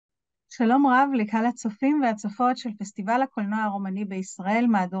שלום רב לקהל הצופים והצופות של פסטיבל הקולנוע הרומני בישראל,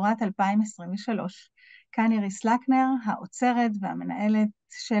 מהדורת 2023. כאן איריס לקנר, האוצרת והמנהלת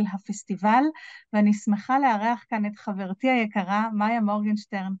של הפסטיבל, ואני שמחה לארח כאן את חברתי היקרה, מאיה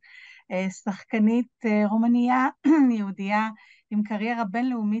מורגנשטרן, שחקנית רומניה יהודייה עם קריירה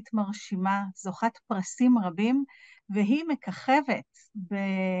בינלאומית מרשימה, זוכת פרסים רבים, והיא מככבת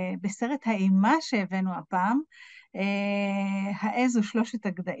בסרט האימה שהבאנו הפעם, ה-𝐼𝐬𝐫𝐚 ושלושת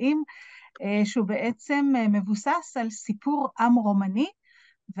הגדיים, שהוא בעצם מבוסס על סיפור עם רומני,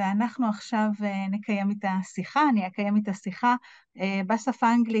 ואנחנו עכשיו נקיים איתה שיחה, אני אקיים איתה שיחה בשפה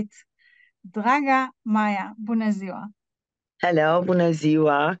האנגלית. דרגה מאיה, בונה זיווה. Hello, bună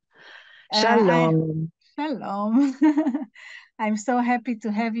ziua. Shalom. Shalom. I'm so happy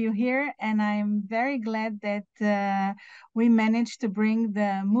to have you here, and I'm very glad that we managed to bring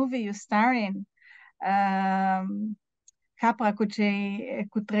the movie you star in, 𝐘𝐬𝐿,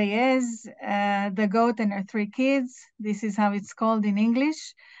 The Goat and Her Three Kids. This is how it's called in English.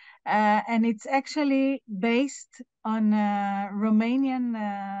 And it's actually based on a Romanian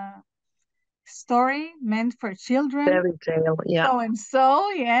story meant for children. Fairy tale, yeah. So,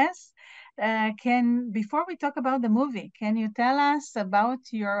 yes. Before we talk about the movie, can you tell us about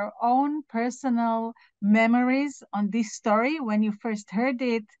your own personal memories on this story when you first heard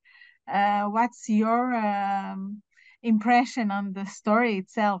it? What's your impression on the story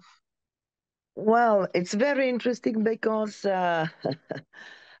itself? Well, it's very interesting because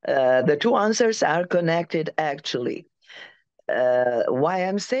the two answers are connected, actually. Why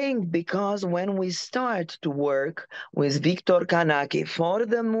I'm saying? Because when we start to work with Victor Canache for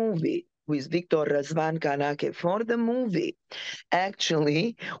the movie, with Victor Răzvan Canache for the movie,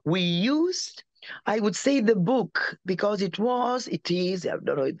 actually, we used, I would say, the book, because it is, I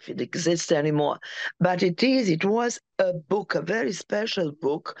don't know if it exists anymore, but it was a book, a very special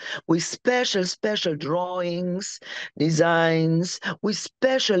book with special drawings, designs, with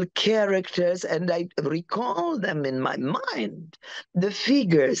special characters, and I recall them in my mind, the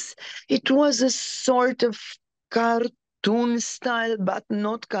figures. It was a sort of cartoon style, but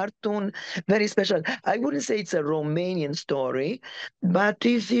not cartoon, very special. I wouldn't say it's a Romanian story, but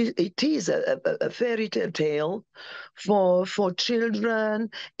it is a fairy tale for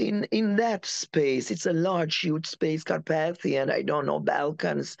children in that space. It's a large, huge space, Carpathian, I don't know,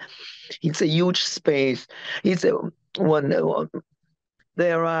 Balkans. It's a huge space. It's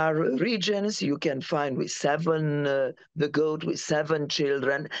there are regions you can find with the goat with 7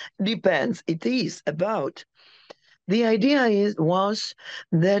 children. Depends. It is about. The idea was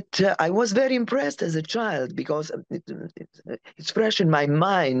that I was very impressed as a child because it's fresh in my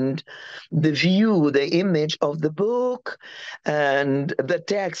mind, the view, the image of the book, and the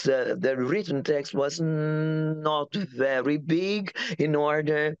text, the written text was not very big in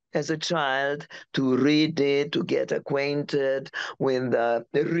order as a child to read it, to get acquainted with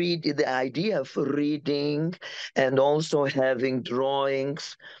the idea of reading and also having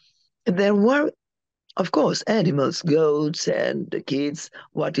drawings. There were, of course, animals, goats and the kids.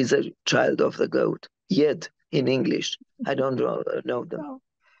 What is a child of the goat? Yet in English, I don't know them. Oh,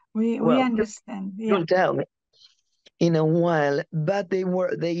 we understand. Yeah. You'll tell me in a while. But they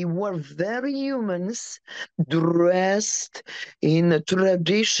were very humans, dressed in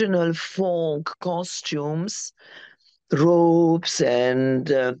traditional folk costumes, robes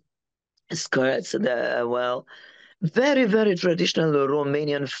and skirts. Very, very traditional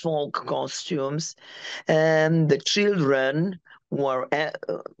Romanian folk costumes, and the children were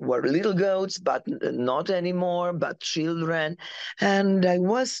little goats, but not anymore, but children. And I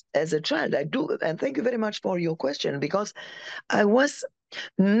was, as a child, and thank you very much for your question, because I was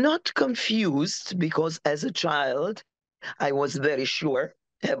not confused, because as a child, I was very sure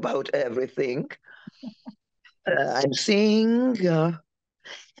about everything. I'm seeing,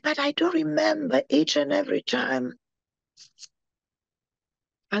 but I do remember each and every time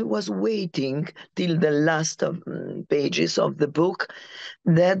I was waiting till the last pages of the book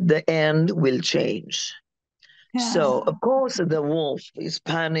that the end will change. Yeah. So, of course, the wolf is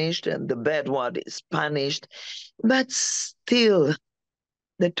punished and the bad one is punished, but still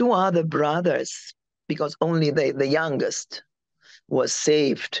the 2 other brothers, because only the youngest was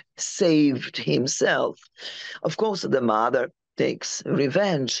saved himself. Of course, the mother takes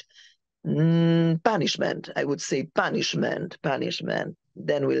revenge. Punishment, I would say punishment.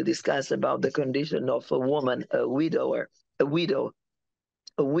 Then we'll discuss about the condition of a woman, a widow,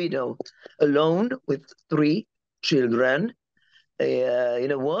 alone with 3 children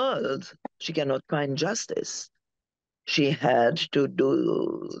in a world. She cannot find justice. She had to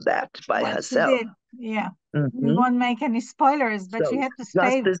do that by herself. She did. Yeah. we won't make any spoilers, but So, you had to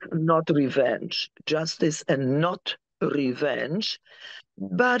stay. justice, not revenge. Justice and not revenge.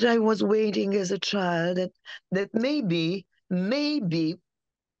 But I was waiting as a child that maybe,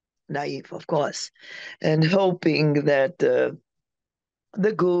 naive, of course, and hoping that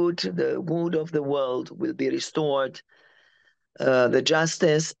the good of the world will be restored, the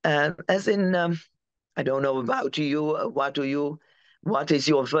justice, and as in, I don't know about you, what is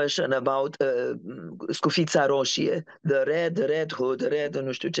your version about Scufița Roșie, the red hood, red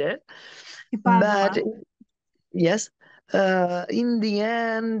nu știu ce. But yes, in the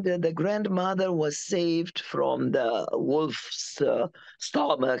end, the grandmother was saved from the wolf's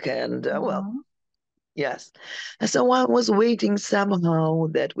stomach, and well, yes. So I was waiting somehow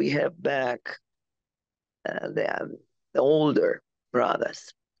that we have back the older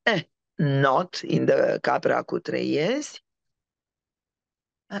brothers. Not in the 𝐴𝐵𝐸𝐽𝑒 cu �3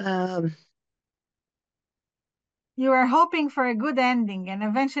 You were hoping for a good ending, and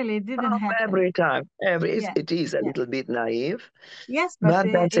eventually it didn't happen. Every time, Yeah. it is a little bit naive. Yes,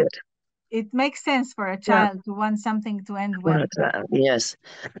 but that's it. It makes sense for a child to want something to end well. Yes.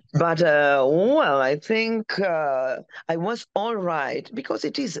 But, well, I think I was all right, because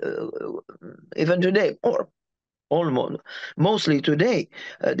it is, even today, or almost, mostly today,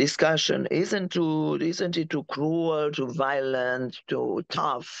 discussion, isn't it too cruel, too violent, too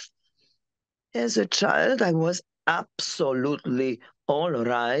tough? As a child, I was absolutely all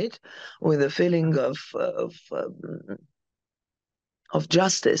right with the feeling of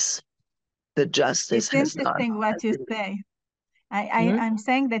justice. The justice it's has not. Interesting what you say. I'm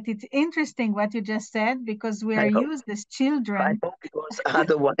saying that it's interesting what you just said, because we are used as children. I hope, because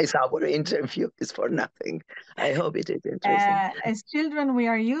otherwise our interview is for nothing. I hope it is interesting. As children, we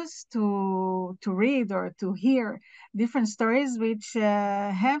are used to read or to hear different stories which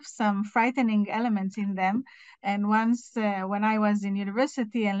have some frightening elements in them. And once, when I was in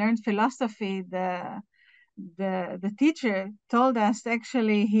university and learned philosophy, the teacher told us,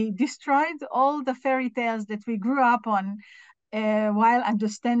 actually, he destroyed all the fairy tales that we grew up on while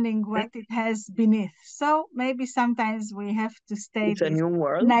understanding what it has beneath. So maybe sometimes we have to stay It's a new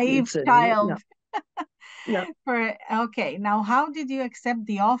world. Naive child. Yeah. Okay, now how did you accept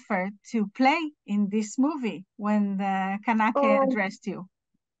the offer to play in this movie when the 𝐼𝐸𝐾 addressed you?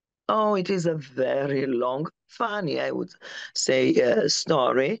 Oh, it is a very long, funny, I would say,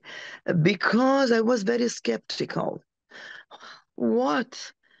 story, because I was very skeptical.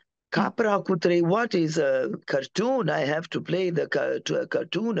 What? 𝐴𝐵𝐸𝐽𝑒 cu �3, what is a cartoon? I have to play a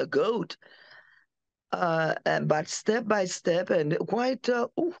cartoon, a goat. But step by step, and quite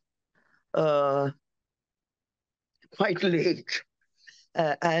late,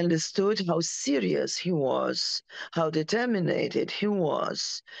 I understood how serious he was, how determined he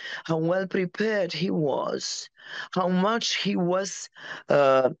was, how well prepared he was, how much he was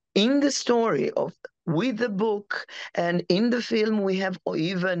in the story with the book, and in the film we have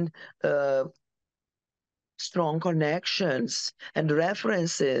even strong connections and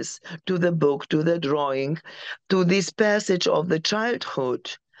references to the book, to the drawing, to this passage of the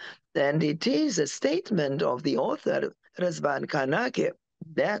childhood. And it is a statement of the author, Răzvan Canache,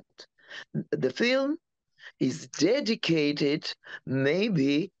 that the film is dedicated,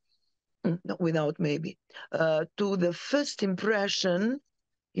 maybe, without maybe, to the first impressions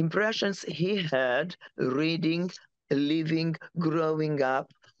he had reading, living, growing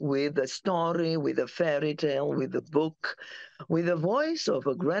up with a story, with a fairy tale, with a book, with the voice of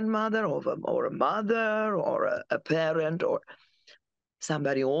a grandmother, or a mother, or a parent, or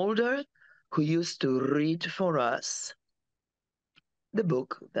somebody older who used to read for us the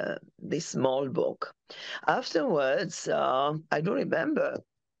book, this small book. Afterwards, I don't remember.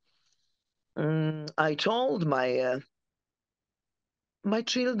 I told my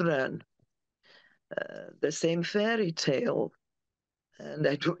children the same fairy tale, and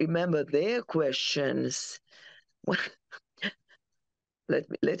I do remember their questions.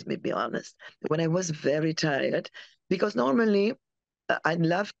 Let me be honest. When I was very tired, because normally I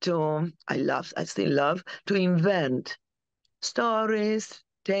still love to invent stories,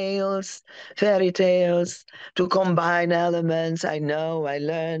 tales, fairy tales, to combine elements. I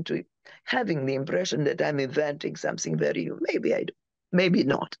learned, to having the impression that I'm inventing something very new. Maybe I do, maybe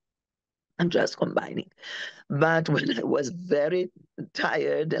not. I'm just combining. But when I was very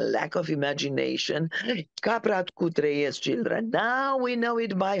tired and lack of imagination, 𝐴𝐵𝐸𝐽𝑒 cu �3 children, now we know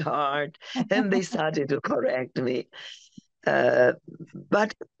it by heart. And they started to correct me.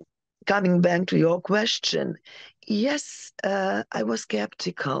 But coming back to your question, yes, I was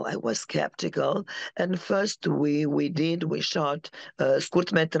skeptical. And first we shot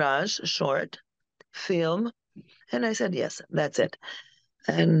scurt metraj, short, film? And I said, yes, that's it.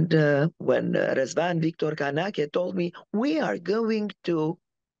 And when Răzvan Victor 𝐼𝐸𝐾𝐬 told me, we are going to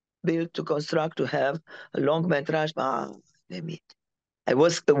build, to construct, to have a long metrage, I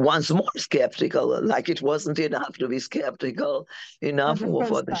was once more skeptical, like it wasn't enough to be skeptical enough For the for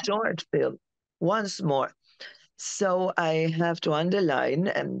first the time. short film. Once more. So I have to underline,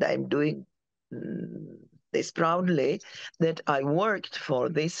 and I'm doing this proudly, that I worked for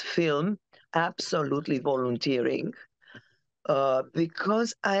this film absolutely volunteering.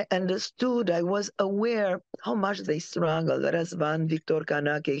 Because I understood, I was aware how much they struggled. Răzvan Victor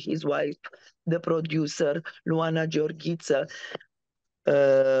𝐼𝐸𝐾𝐬, his wife, the producer, Luana Gheorghiță,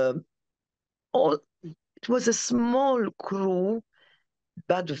 all, it was a small crew,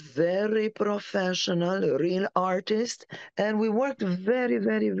 but very professional, real artists, and we worked very,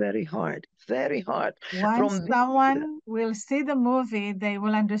 very, very hard, very hard. Once someone will see the movie, they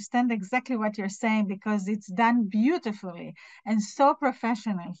will understand exactly what you're saying, because it's done beautifully and so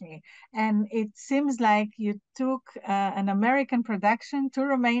professionally. And it seems like you took an American production to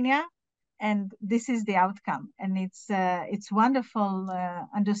Romania, and this is the outcome. And it's wonderful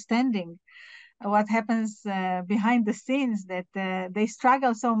understanding what happens behind the scenes, that they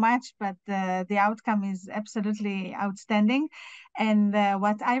struggle so much, but the outcome is absolutely outstanding. And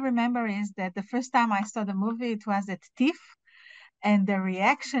what I remember is that the first time I saw the movie, it was at TIFF, and the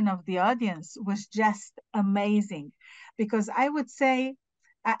reaction of the audience was just amazing. Because I would say,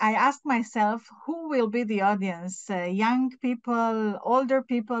 I asked myself, who will be the audience? Young people, older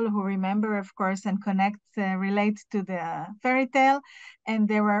people who remember, of course, and connect, relate to the fairy tale. And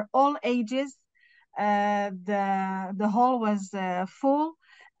there were all ages. The hall was full,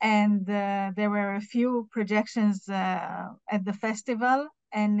 and there were a few projections at the festival,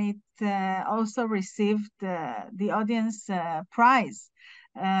 and it also received the audience prize.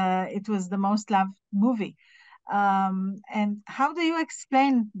 It was the most loved movie. And how do you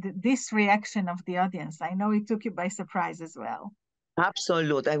explain this reaction of the audience? I know it took you by surprise as well.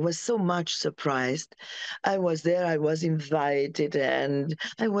 Absolute. I was so much surprised. I was there, I was invited, and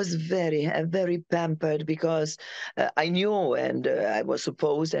I was very, very pampered, because I knew, and I was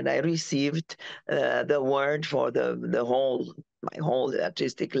supposed, and I received the award for my whole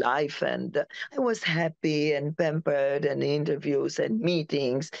artistic life. And I was happy and pampered, and interviews and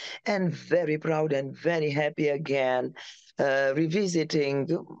meetings, and very proud and very happy again, revisiting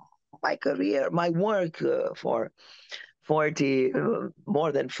my career, my work for 40,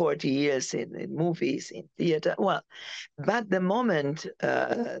 more than 40 years in movies, in theater. Well, but the moment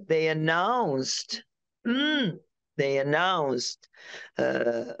they announced, a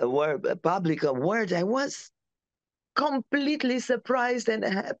public award, I was completely surprised and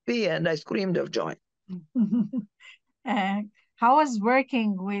happy, and I screamed of joy. How was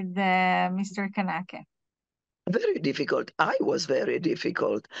working with Mr. 𝐼𝐸𝐾𝐬𝐿? Very difficult. I was very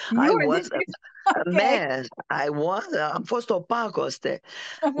difficult. You I were was a okay. mess. I was, am fost opac,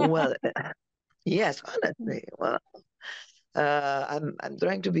 well, yes, honestly. Well, I'm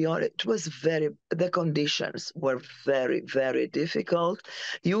trying to be honest. It was the conditions were very, very difficult.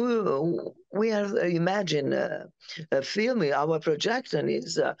 Imagine a film, our projection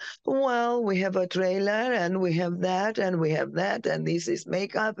is, well, we have a trailer, and we have that, and we have that, and this is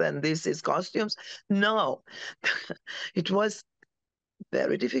makeup, and this is costumes. No, it was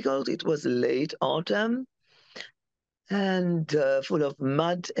very difficult. It was late autumn, and full of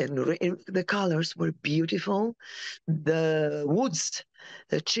mud and rain. The colors were beautiful. The woods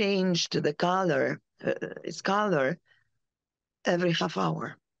changed its color every half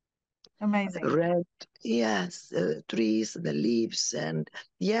hour. Amazing. Red, yes, trees, the leaves, and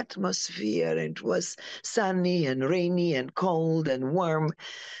the atmosphere. It was sunny and rainy and cold and warm.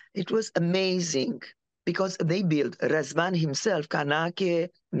 It was amazing, because they built, Răzvan himself, 𝐼𝐸𝐾𝐬𝐾,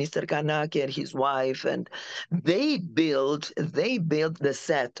 Mr. 𝐼𝐸𝐾𝐬𝐾 and his wife, and they built the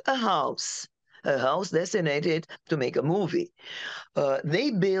set, a house designated to make a movie. They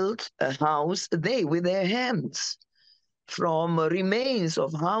built a house, with their hands, from remains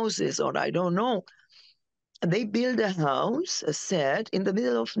of houses, or I don't know. They built a house, a set, in the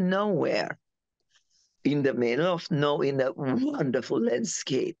middle of nowhere, in a wonderful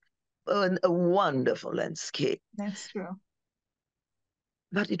landscape. A wonderful landscape. That's true.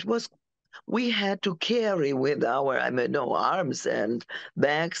 But we had to carry with our, arms and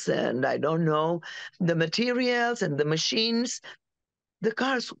bags, and I don't know, the materials and the machines. The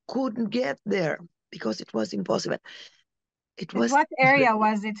cars couldn't get there because it was impossible. It was what area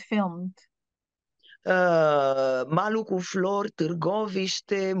was it filmed? Malul cu Flori,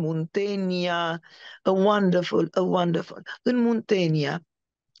 Târgoviște, Muntenia, a wonderful, în Muntenia.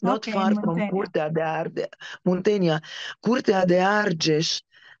 not Okay, in far from Muntenia. Muntenia, Curtea de Argeș,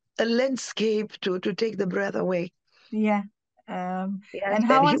 a landscape to take the breath away. Yeah. Yes, And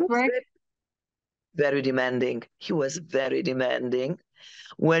how and he was was work? very demanding. He was very demanding.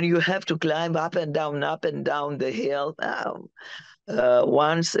 When you have to climb up and down the hill,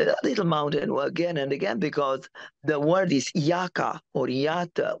 once a little mountain again and again, because the word is yaka or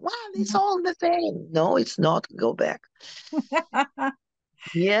yata. Well, it's all the same. No, it's not. Go back.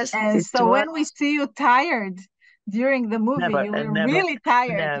 Yes, And it so was. when we see you tired during the movie, Never, you were never, really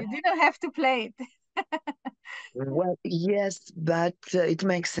tired. never. You didn't have to play it. Well, yes, but it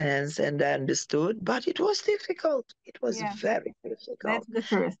makes sense and I understood, but it was difficult. It was Yeah, very that's difficult. the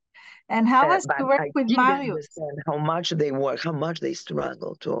truth. And how was But to work I with did Marius? understand how much they work, how much they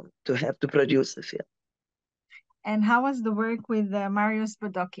struggle to have to produce the film. And how was the work with Marius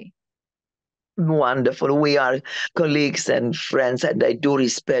Bodoki? Wonderful. We are colleagues and friends, and I do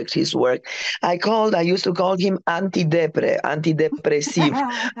respect his work. I used to call him antidepressive,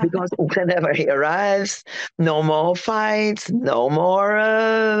 because whenever he arrives, no more fights, no more,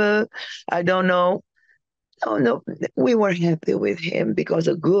 I don't know. No, no, we were happy with him because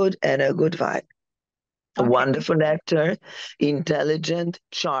a good vibe. A Okay. wonderful actor, intelligent,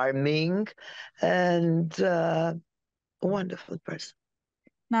 charming, and a wonderful person.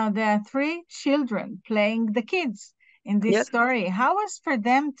 Now there are three children playing the kids in this Yes. story. How was for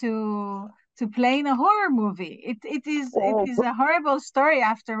them to play in a horror movie? It Oh, is a horrible story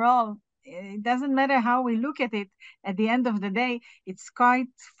after all. It doesn't matter how we look at it. At the end of the day, it's quite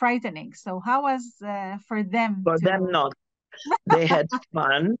frightening. So how was for them for them, to? not. They had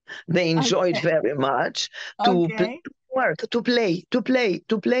fun. They enjoyed Okay, very much okay, work, to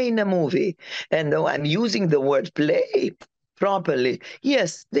play in a movie. And though I'm using the word play properly,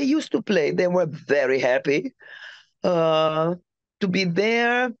 yes, they used to play. They were very happy uh, to be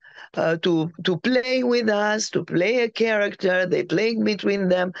there, to play with us, to play a character. They played between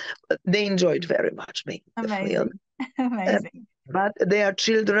them. They enjoyed very much making the film. amazing, Uh, amazing. but they are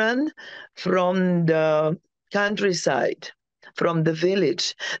children from the countryside, from the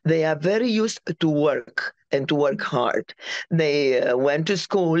village. They are very used to work and to work hard. They went to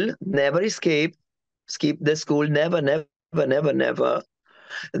school, never skipped the school, never, never, never, never.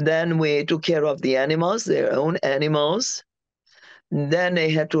 Then we took care of the animals, their own animals. Then they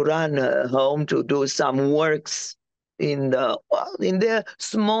had to run home to do some works in their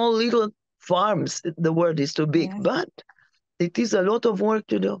small little farms. The word is too big, Yes, but it is a lot of work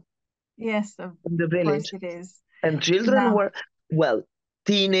to do yes, in the of course village. it is. And children Now, were, well,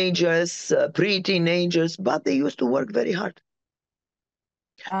 teenagers, pre-teenagers, but they used to work very hard.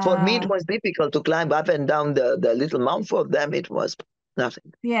 For me, it uh, was difficult to climb up and down the little mountain. For them, it was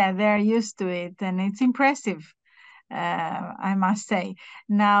nothing. yeah, they're used to it, and it's impressive. I must say.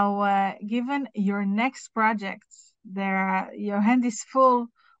 Now, given your next projects, your hand is full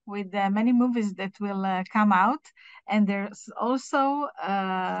with many movies that will come out, and there's also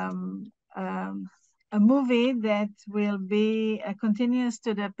a movie that will be continuous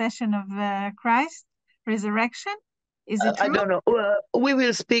to the Passion of Christ, Resurrection. Is it I true? don't know. We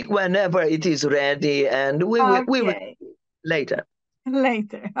will speak whenever it is ready, and we will Okay, later.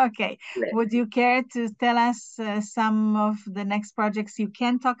 later. Okay. Later. Would you care to tell us some of the next projects you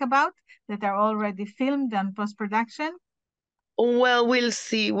can talk about that are already filmed and post-production? Well, we'll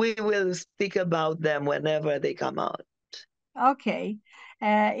see. We will speak about them whenever they come out. Okay.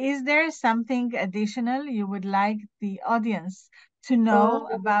 Is there something additional you would like the audience to know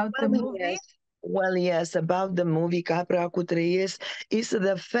about the Well, movie? yes. Well, yes, about the movie 𝐶𝑚 𝐼𝐸 is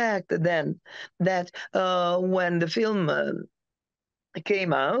the fact then that when the film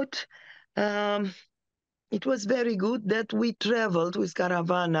came out, um, it was very good that we traveled with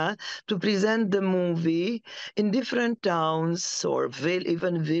Caravana to present the movie in different towns or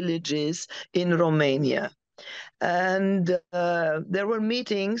even villages in Romania. And there were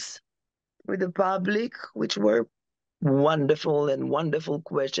meetings with the public, which were wonderful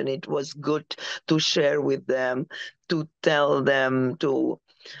question. It was good to share with them, to tell them, to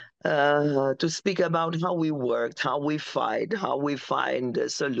speak about how we worked, how we fight, how we find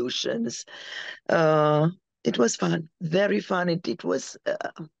solutions. Uh, it was fun, very fun. It was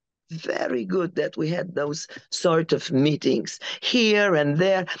very good that we had those sort of meetings here and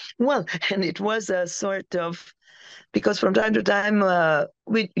there. Well, and it was a sort of, because from time to time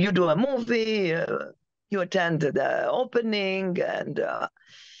you do a movie, you attend the opening, and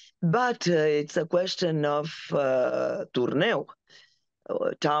but it's a question of turneu,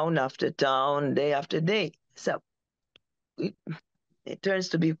 town after town, day after day. So it, it turns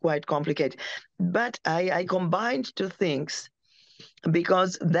to be quite complicated. But I combined two things.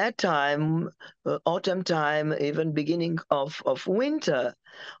 because that time, autumn time, even beginning of winter,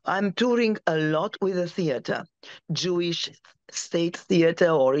 I'm touring a lot with the theater, Jewish state theater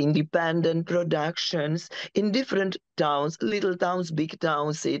or independent productions in different towns, little towns, big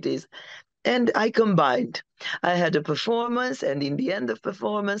towns, cities. And I combined. I had a performance, and in the end of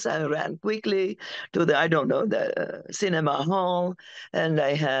performance, I ran quickly to the, I don't know, the cinema hall, and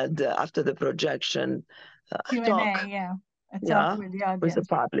I had, after the projection, a Q&A, talk, yeah, a talk yeah, with the with the audience.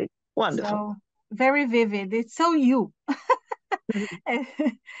 public. Wonderful. So very vivid. It's so you.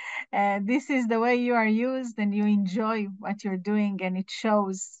 This is the way you are used, and you enjoy what you're doing, and it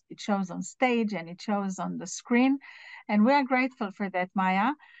shows. It shows on stage, and it shows on the screen, and we are grateful for that, Maya.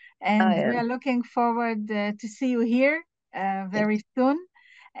 I And we are am. looking forward to see you here Yes. very soon.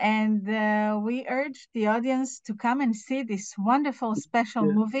 And we urge the audience to come and see this wonderful special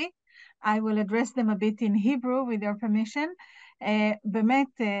movie. I will address them a bit in Hebrew with your permission. באמת,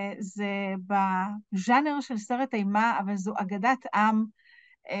 זה בז'אנר של סרט אימה, אבל זו אגדת עם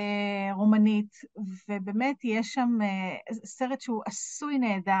רומנית, ובאמת יש שם סרט שהוא עשוי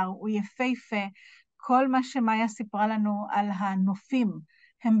נהדר, הוא יפהפה, כל מה שמאיה סיפרה לנו על הנופים,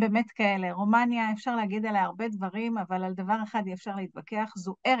 הם באמת כאלה. רומניה, אפשר להגיד עליה הרבה דברים, אבל על דבר אחד אי אפשר להתווכח,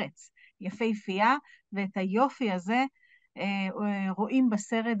 זו ארץ יפהפייה, ואת היופי הזה רואים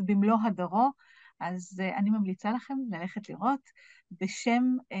בסרט במלוא הדרו, אז אני ממליצה לכם ללכת לראות, בשם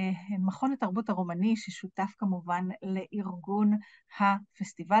מכון התרבות הרומני, ששותף כמובן לארגון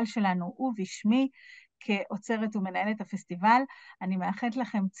הפסטיבל שלנו, ובשמי כאוצרת ומנהלת הפסטיבל. אני מאחלת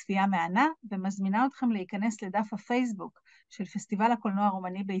לכם צפייה מהנה, ומזמינה אתכם להיכנס לדף הפייסבוק של פסטיבל הקולנוע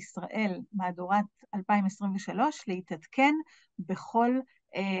הרומני בישראל, מהדורת 2023, להתעדכן בכל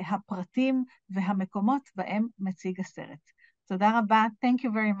הפרטים והמקומות בהם מציג הסרט. תודה רבה. Thank you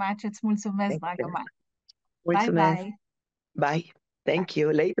very much. את �מ 𝐿 רגמן. ביי ביי. ביי. Thank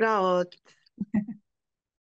you. להתראות.